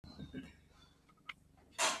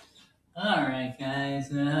Alright guys,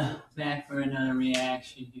 back for another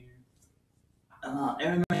reaction here.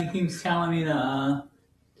 Everybody keeps telling me to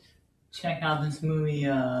check out this movie,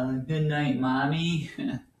 Goodnight, Mommy.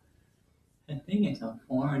 I think it's a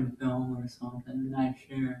foreign film or something, I'm not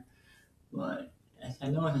sure. But I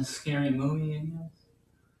know it's a scary movie, I guess.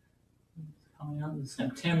 It's coming out in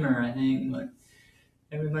September, I think, but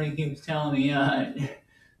everybody keeps telling me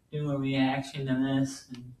do a reaction to this,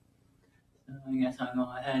 and so I guess I'll go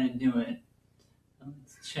ahead and do it. So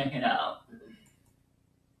let's check it out.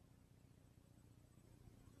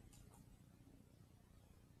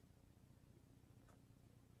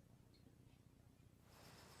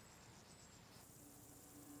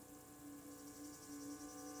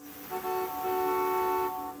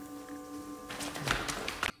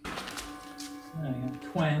 I have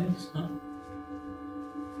twins, huh?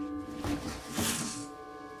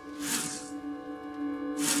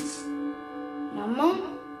 Mama?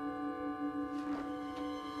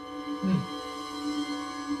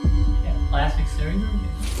 Yeah, plastic surgery?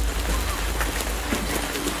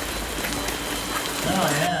 Oh,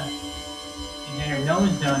 yeah. You had her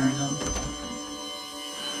nose done or something.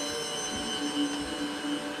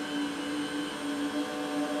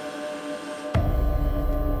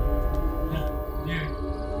 Here.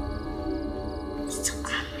 Ist so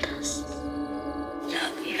anders. Ja,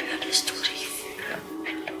 wie würdest du dich fühlen,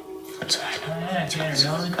 wenn du von so Oh, einer yeah, she had her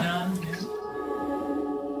nose done. Yeah.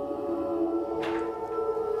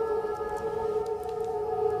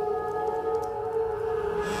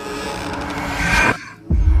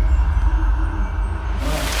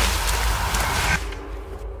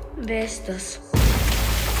 Wer ist das?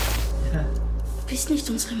 Du bist nicht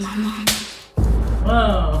unsere Mama.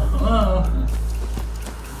 Whoa.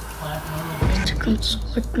 Bitte komm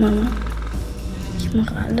zurück, Mama. Ich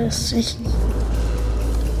mache alles. Jetzt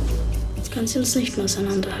kannst du uns nicht mehr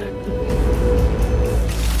auseinanderhalten.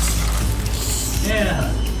 Yeah.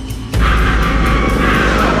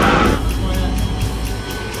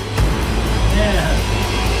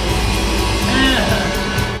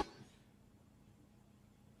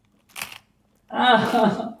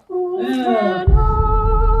 Oh, yeah.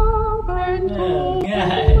 Oh, God, she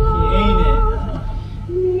ate it.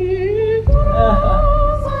 Oh,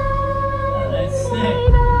 that's sick.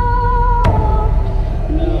 Oh,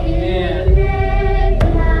 man.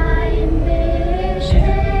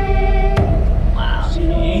 Wow, she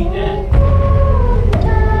ate that.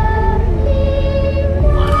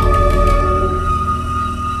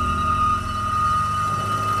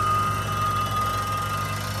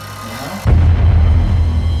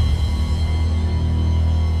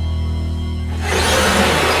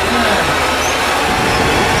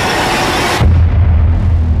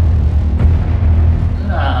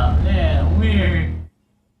 Oh, man, weird.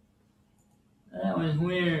 That was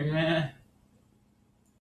weird, man.